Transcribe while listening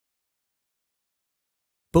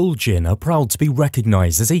Bulgin are proud to be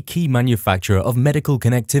recognized as a key manufacturer of medical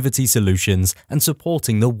connectivity solutions and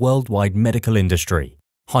supporting the worldwide medical industry.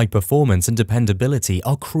 High performance and dependability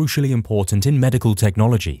are crucially important in medical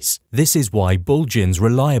technologies. This is why Bulgin's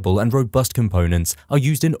reliable and robust components are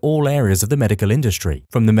used in all areas of the medical industry,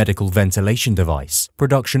 from the medical ventilation device,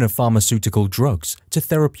 production of pharmaceutical drugs, to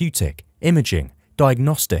therapeutic, imaging,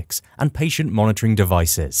 diagnostics, and patient monitoring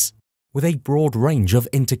devices. With a broad range of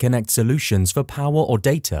interconnect solutions for power or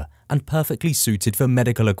data and perfectly suited for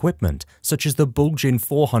medical equipment such as the Bulgin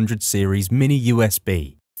 400 series Mini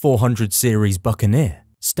USB, 400 series Buccaneer,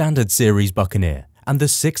 Standard series Buccaneer, and the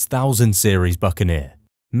 6000 series Buccaneer.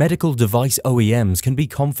 Medical device OEMs can be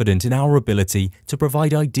confident in our ability to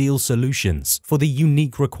provide ideal solutions for the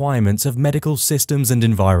unique requirements of medical systems and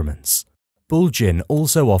environments. Bulgin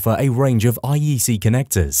also offer a range of IEC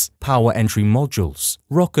connectors, power entry modules,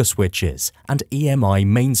 rocker switches, and EMI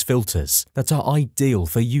mains filters that are ideal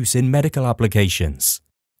for use in medical applications.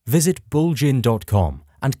 Visit bulgin.com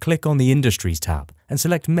and click on the Industries tab and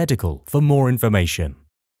select Medical for more information.